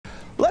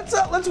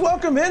Let's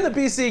welcome in the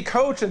BC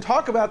coach and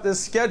talk about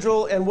this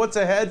schedule and what's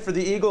ahead for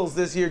the Eagles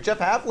this year. Jeff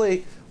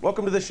Hafley,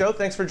 welcome to the show.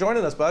 Thanks for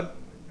joining us, bud.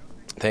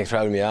 Thanks for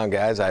having me on,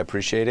 guys. I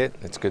appreciate it.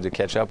 It's good to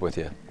catch up with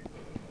you.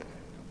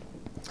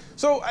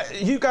 So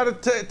you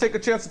got to take a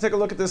chance to take a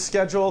look at this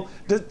schedule.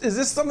 Is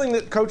this something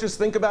that coaches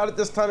think about at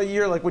this time of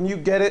year? Like when you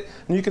get it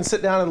and you can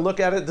sit down and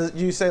look at it,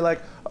 do you say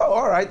like, oh,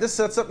 all right, this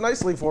sets up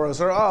nicely for us,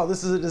 or oh,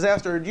 this is a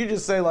disaster? Or do you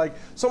just say like,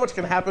 so much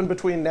can happen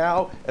between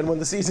now and when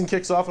the season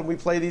kicks off and we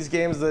play these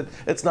games that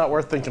it's not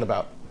worth thinking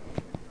about?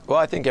 Well,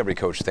 I think every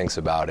coach thinks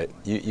about it.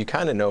 You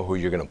kind of know who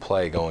you're going to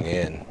play going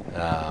in.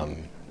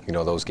 You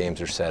know, those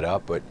games are set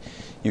up, but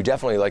you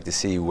definitely like to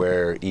see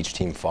where each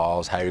team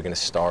falls, how you're going to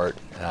start,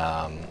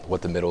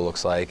 what the middle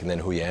looks like, and then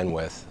who you end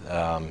with.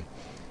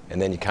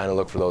 And then you kind of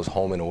look for those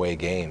home and away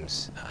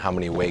games. How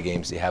many away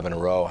games do you have in a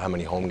row? How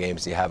many home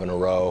games do you have in a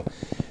row?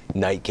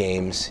 Night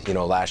games. You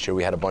know, last year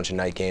we had a bunch of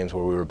night games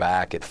where we were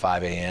back at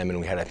 5 a.m. and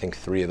we had, I think,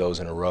 3 of those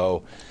in a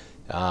row.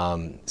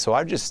 So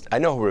I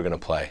know who we're going to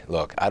play.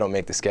 Look, I don't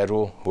make the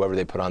schedule. Whoever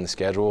they put on the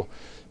schedule,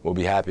 we'll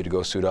be happy to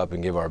go suit up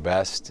and give our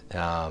best.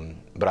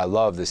 But I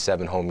love the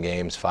 7 home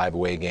games, 5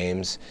 away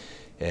games.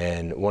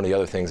 And one of the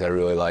other things I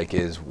really like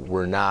is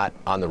we're not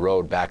on the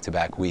road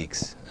back-to-back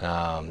weeks.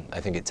 I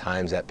think at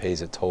times that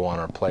pays a toll on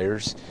our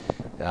players.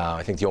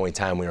 I think the only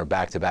time we are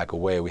back-to-back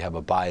away, we have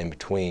a bye in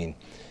between.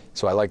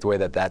 So I like the way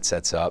that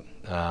sets up.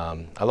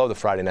 I love the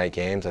Friday night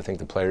games. I think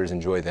the players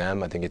enjoy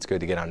them. I think it's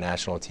good to get on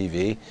national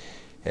TV.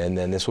 And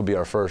then this will be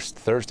our first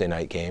Thursday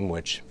night game,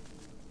 which,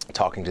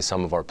 talking to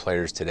some of our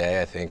players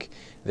today, I think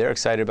they're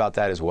excited about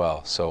that as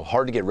well. So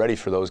hard to get ready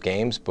for those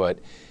games, but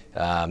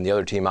the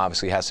other team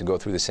obviously has to go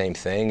through the same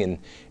thing,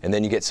 and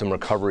then you get some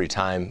recovery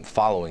time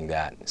following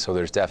that. So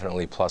there's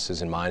definitely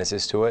pluses and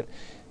minuses to it.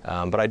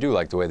 But I do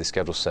like the way the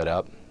schedule's set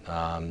up,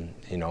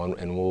 you know,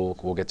 and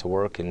we'll get to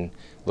work and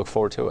look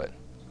forward to it.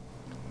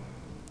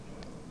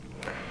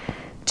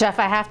 Jeff,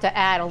 I have to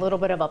add a little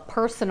bit of a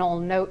personal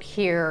note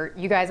here.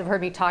 You guys have heard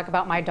me talk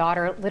about my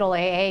daughter, little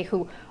AA,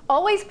 who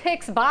always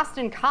picks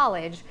Boston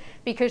College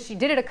because she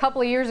did it a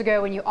couple of years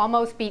ago when you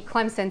almost beat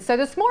Clemson. So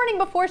this morning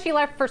before she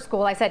left for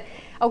school, I said,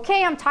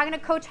 okay, I'm talking to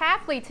Coach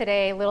Hafley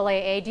today, little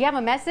AA. Do you have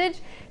a message?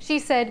 She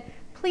said,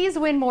 please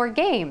win more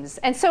games.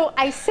 And so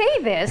I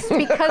say this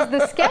because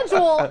the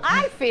schedule,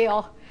 I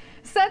feel,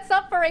 sets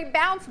up for a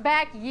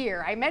bounce-back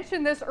year. I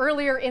mentioned this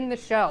earlier in the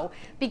show.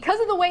 Because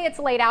of the way it's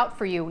laid out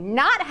for you,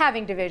 not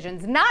having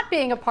divisions, not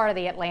being a part of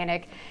the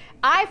Atlantic,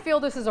 I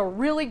feel this is a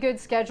really good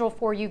schedule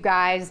for you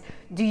guys.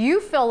 Do you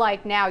feel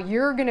like now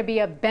you're going to be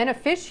a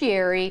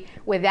beneficiary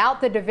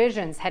without the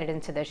divisions headed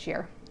into this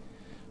year?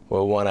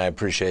 Well, one, I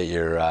appreciate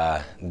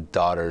your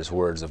daughter's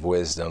words of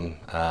wisdom.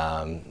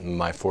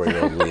 My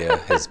 4-year-old Leah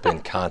has been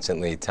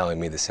constantly telling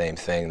me the same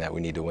thing, that we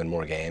need to win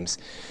more games.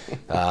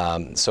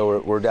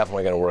 So we're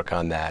definitely going to work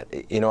on that.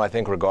 You know, I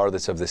think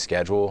regardless of the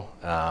schedule,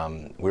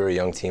 we were a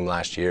young team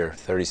last year,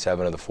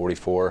 37 of the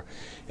 44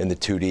 in the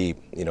 2D.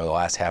 You know, the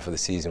last half of the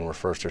season were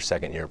first or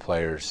second year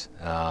players.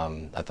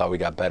 I thought we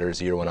got better as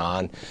the year went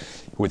on.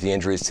 With the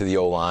injuries to the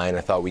O-line,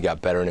 I thought we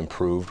got better and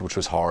improved, which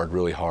was hard,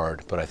 really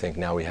hard. But I think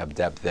now we have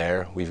depth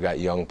there. We've got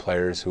young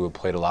players who have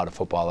played a lot of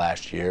football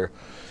last year.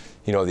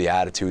 You know, the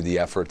attitude, the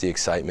effort, the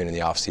excitement in the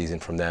offseason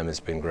from them has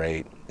been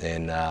great.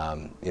 And,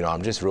 you know,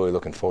 I'm just really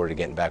looking forward to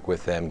getting back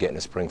with them, getting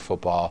to spring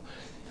football,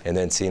 and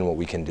then seeing what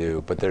we can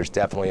do. But there's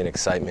definitely an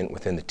excitement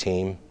within the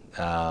team.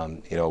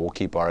 You know, we'll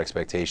keep our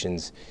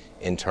expectations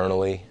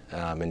internally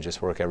and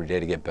just work every day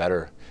to get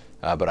better.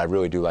 But I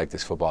really do like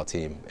this football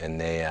team.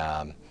 And they,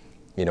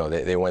 you know,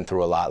 they went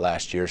through a lot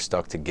last year,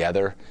 stuck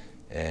together,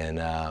 and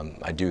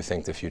I do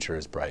think the future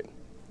is bright.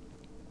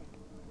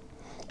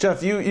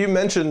 Jeff, you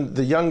mentioned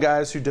the young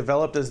guys who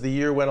developed as the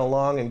year went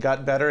along and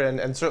got better,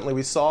 and certainly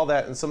we saw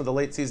that in some of the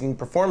late season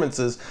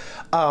performances.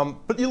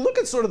 But you look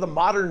at sort of the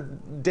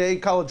modern day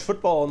college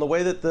football and the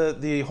way that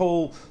the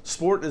whole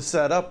sport is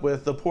set up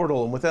with the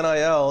portal and with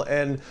NIL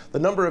and the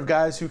number of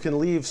guys who can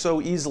leave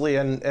so easily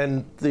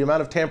and the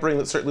amount of tampering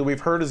that certainly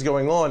we've heard is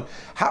going on.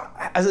 How,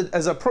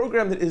 as a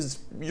program that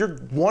is, you're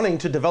wanting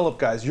to develop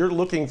guys, you're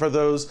looking for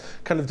those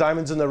kind of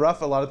diamonds in the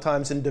rough a lot of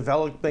times in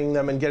developing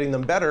them and getting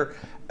them better.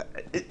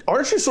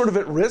 Aren't you sort of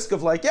at risk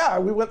of like, yeah,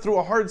 we went through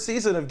a hard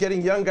season of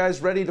getting young guys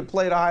ready to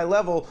play at a high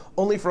level,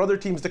 only for other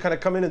teams to kind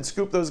of come in and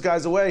scoop those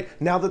guys away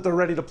now that they're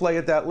ready to play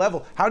at that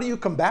level? How do you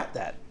combat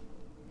that?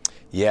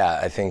 Yeah,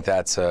 I think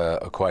that's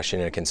a question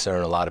and a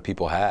concern a lot of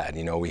people had.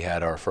 You know, we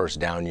had our first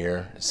down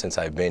year since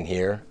I've been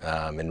here,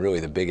 and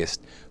really the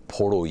biggest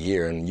portal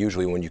year. And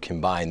usually when you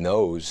combine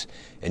those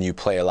and you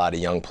play a lot of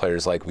young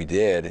players like we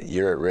did,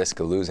 you're at risk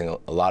of losing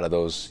a lot of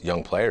those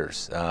young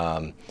players.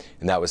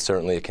 And that was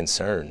certainly a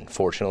concern.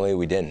 Fortunately,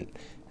 we didn't.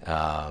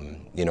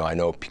 You know, I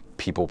know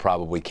people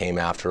probably came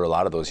after a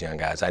lot of those young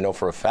guys. I know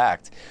for a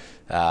fact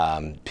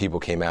people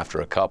came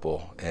after a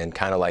couple. And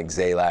kind of like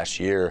Zay last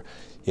year,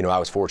 you know, I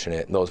was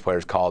fortunate. Those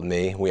players called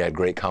me. We had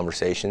great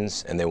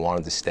conversations, and they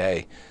wanted to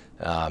stay.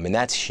 And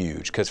that's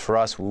huge because for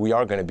us, we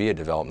are going to be a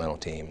developmental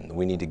team.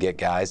 We need to get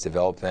guys,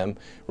 develop them,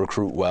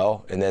 recruit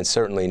well, and then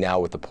certainly now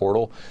with the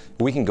portal,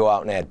 we can go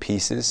out and add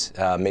pieces,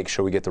 make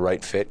sure we get the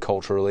right fit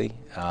culturally.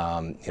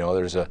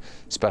 There's a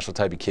special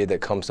type of kid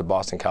that comes to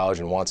Boston College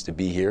and wants to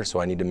be here, so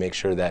I need to make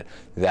sure that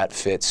that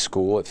fits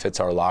school, it fits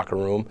our locker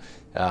room,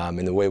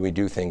 and the way we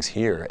do things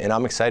here. And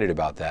I'm excited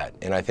about that.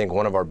 And I think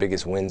one of our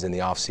biggest wins in the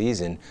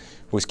offseason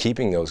was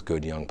keeping those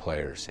good young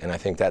players. And I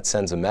think that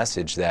sends a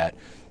message that,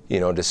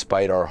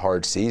 despite our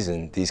hard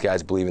season, these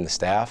guys believe in the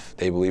staff,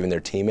 they believe in their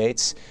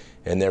teammates,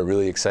 and they're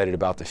really excited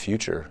about the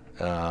future.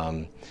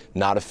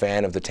 Not a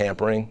fan of the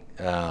tampering.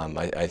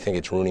 I think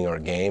it's ruining our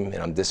game,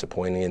 and I'm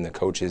disappointed in the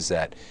coaches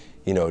that,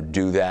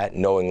 do that,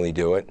 knowingly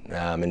do it,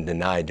 and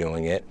deny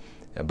doing it.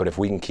 But if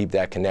we can keep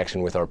that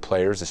connection with our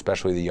players,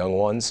 especially the young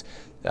ones,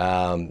 we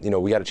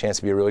got a chance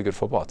to be a really good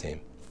football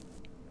team.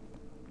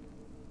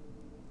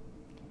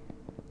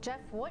 Jeff,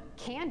 what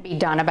can be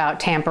done about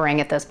tampering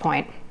at this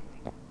point?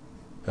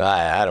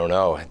 I don't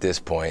know at this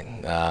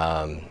point.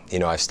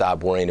 I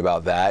stopped worrying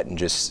about that and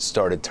just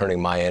started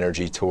turning my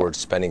energy towards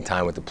spending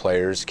time with the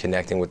players,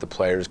 connecting with the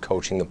players,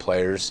 coaching the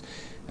players,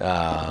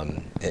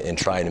 and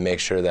trying to make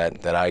sure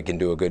that I can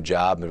do a good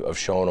job of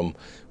showing them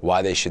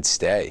why they should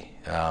stay.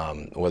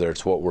 Whether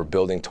it's what we're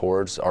building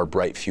towards, our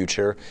bright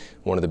future,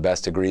 one of the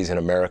best degrees in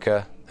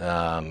America,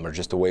 or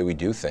just the way we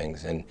do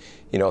things. And,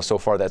 so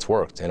far that's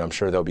worked. And I'm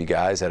sure there'll be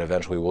guys that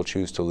eventually will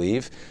choose to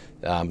leave.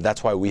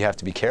 That's why we have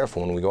to be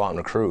careful when we go out and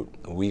recruit.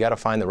 We got to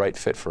find the right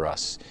fit for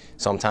us.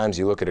 Sometimes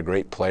you look at a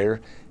great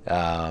player,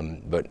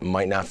 but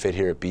might not fit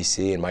here at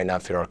BC and might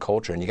not fit our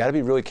culture. And you got to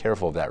be really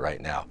careful of that right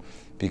now.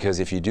 Because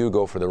if you do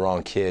go for the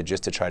wrong kid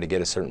just to try to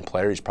get a certain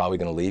player, he's probably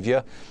going to leave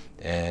you.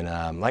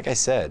 And like I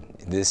said,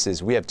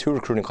 we have 2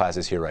 recruiting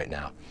classes here right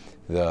now.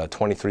 The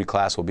 23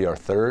 class will be our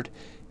 3rd.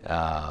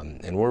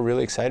 And we're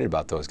really excited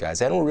about those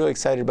guys. And we're really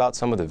excited about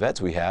some of the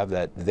vets we have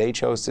that they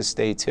chose to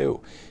stay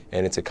too.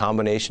 And it's a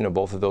combination of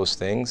both of those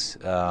things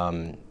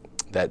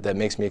that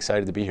makes me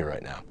excited to be here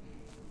right now.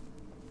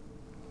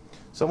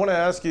 So I want to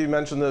ask you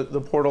mentioned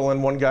the portal,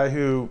 and one guy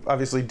who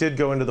obviously did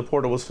go into the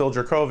portal was Phil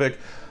Jurkovec.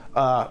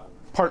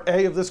 Part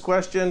A of this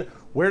question,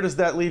 where does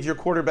that leave your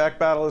quarterback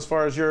battle as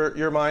far as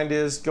your mind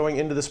is going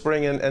into the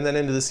spring and then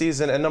into the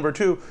season? And number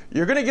 2,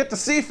 you're going to get to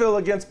see Phil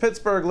against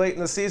Pittsburgh late in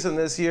the season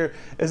this year.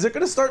 Is it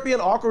going to start being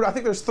awkward? I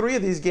think there's 3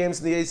 of these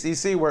games in the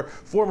ACC where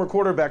former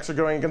quarterbacks are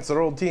going against their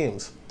old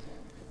teams.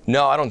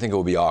 No, I don't think it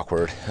will be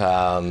awkward.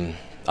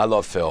 I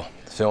love Phil.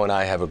 Phil and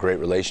I have a great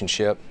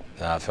relationship.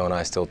 Phil and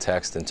I still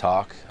text and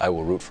talk. I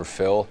will root for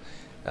Phil.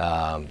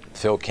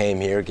 Phil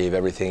came here, gave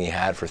everything he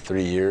had for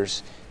 3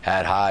 years.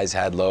 Had highs,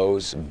 had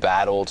lows,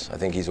 battled. I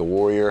think he's a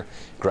warrior,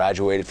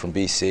 graduated from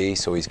BC,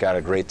 so he's got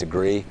a great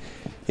degree.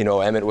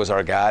 Emmett was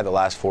our guy the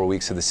last 4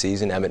 weeks of the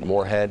season. Emmett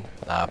Moorhead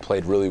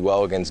played really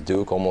well against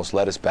Duke, almost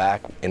led us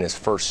back in his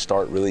first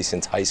start really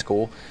since high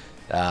school.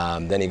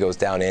 Then he goes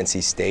down to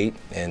NC State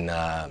and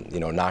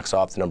knocks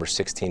off the number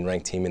 16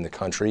 ranked team in the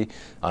country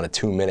on a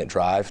 2-minute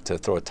drive to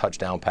throw a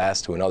touchdown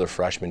pass to another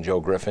freshman, Joe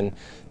Griffin,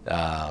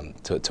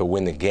 to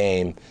win the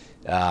game.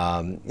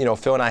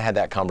 Phil and I had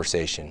that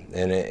conversation,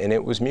 and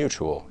it was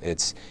mutual.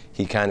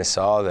 He kind of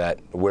saw that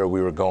where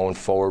we were going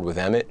forward with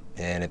Emmett,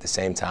 and at the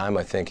same time,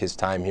 I think his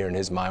time here in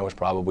his mind was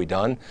probably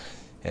done.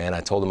 And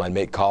I told him I'd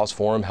make calls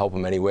for him, help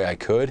him any way I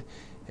could.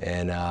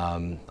 And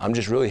I'm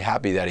just really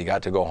happy that he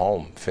got to go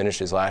home, finish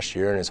his last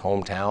year in his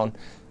hometown,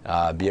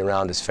 be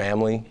around his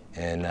family,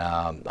 and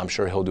I'm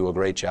sure he'll do a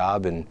great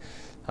job, and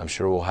I'm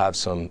sure we'll have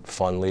some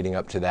fun leading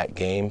up to that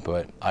game.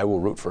 But I will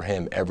root for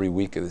him every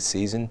week of the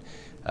season.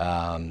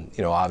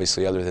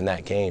 Obviously other than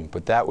that game.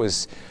 But that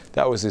was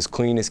as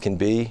clean as can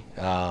be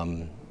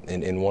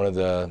in one of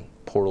the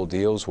portal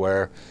deals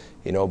where,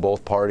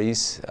 both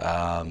parties,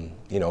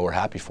 were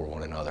happy for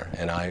one another.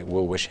 And I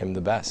will wish him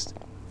the best.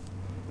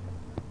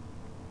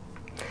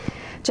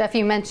 Jeff,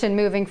 you mentioned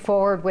moving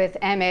forward with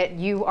Emmett.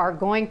 You are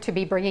going to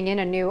be bringing in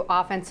a new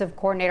offensive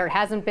coordinator. It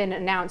hasn't been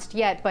announced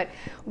yet, but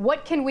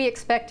what can we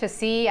expect to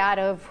see out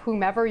of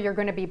whomever you're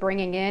going to be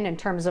bringing in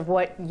terms of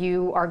what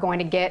you are going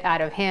to get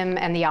out of him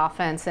and the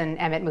offense and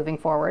Emmett moving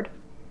forward?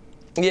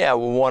 Yeah,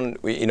 well,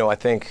 I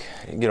think,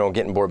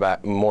 getting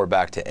more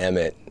back to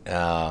Emmett,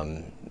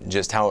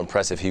 just how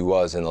impressive he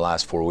was in the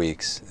last 4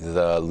 weeks.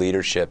 The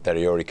leadership that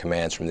he already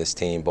commands from this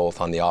team,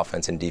 both on the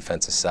offense and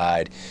defensive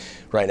side.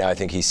 Right now, I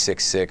think he's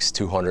 6'6",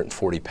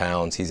 240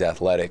 pounds. He's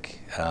athletic.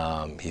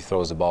 He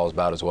throws the ball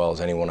about as well as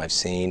anyone I've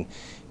seen.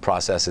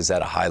 Processes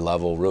at a high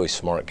level. Really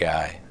smart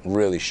guy.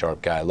 Really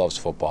sharp guy. Loves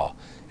football.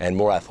 And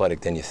more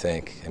athletic than you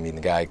think. I mean,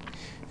 the guy,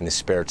 in his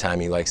spare time,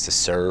 he likes to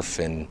surf.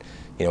 And,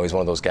 he's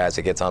one of those guys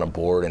that gets on a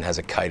board and has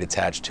a kite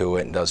attached to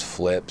it and does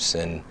flips.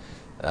 And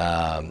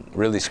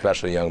really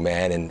special young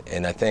man.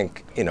 And I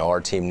think,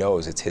 our team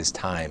knows it's his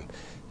time.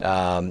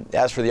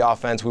 As for the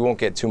offense, we won't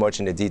get too much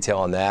into detail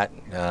on that.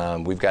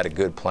 We've got a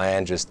good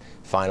plan, just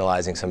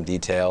finalizing some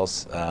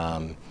details.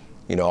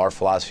 Our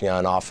philosophy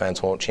on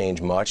offense won't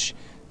change much,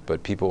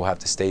 but people will have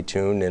to stay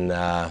tuned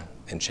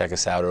and check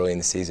us out early in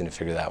the season to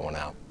figure that one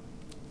out.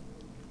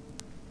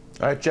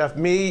 All right, Jeff,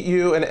 me,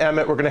 you, and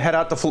Emmett, we're going to head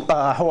out to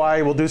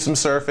Hawaii. We'll do some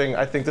surfing.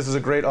 I think this is a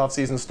great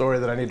off-season story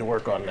that I need to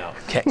work on now.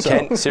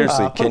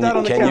 Seriously,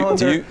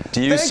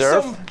 do you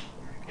surf?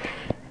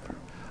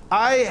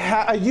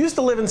 I used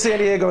to live in San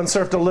Diego and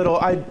surfed a little.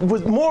 I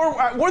was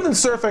more than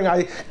surfing.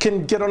 I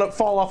can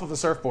fall off of a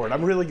surfboard.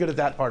 I'm really good at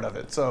that part of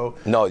it. So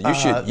no, you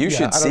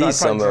should see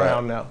some.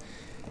 Now.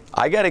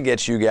 I got to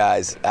get you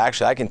guys.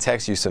 Actually, I can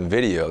text you some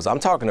videos. I'm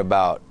talking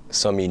about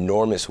some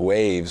enormous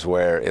waves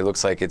where it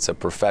looks like it's a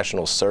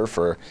professional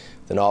surfer.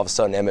 Then all of a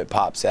sudden, Emmett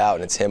pops out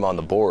and it's him on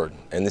the board.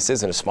 And this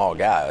isn't a small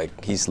guy.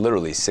 Like, he's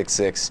literally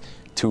 6'6",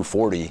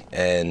 240,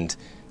 and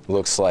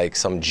looks like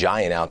some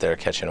giant out there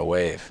catching a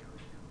wave.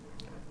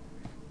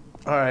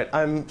 All right,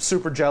 I'm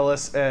super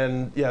jealous,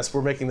 and yes,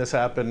 we're making this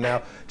happen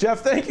now. Jeff,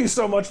 thank you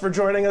so much for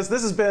joining us.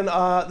 This has been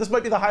this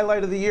might be the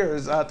highlight of the year,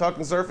 is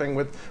talking surfing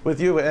with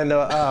you and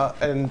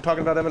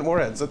talking about Emmett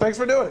Morehead. So thanks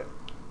for doing it.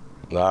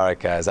 All right,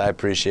 guys, I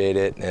appreciate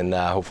it, and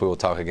hopefully we'll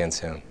talk again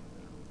soon.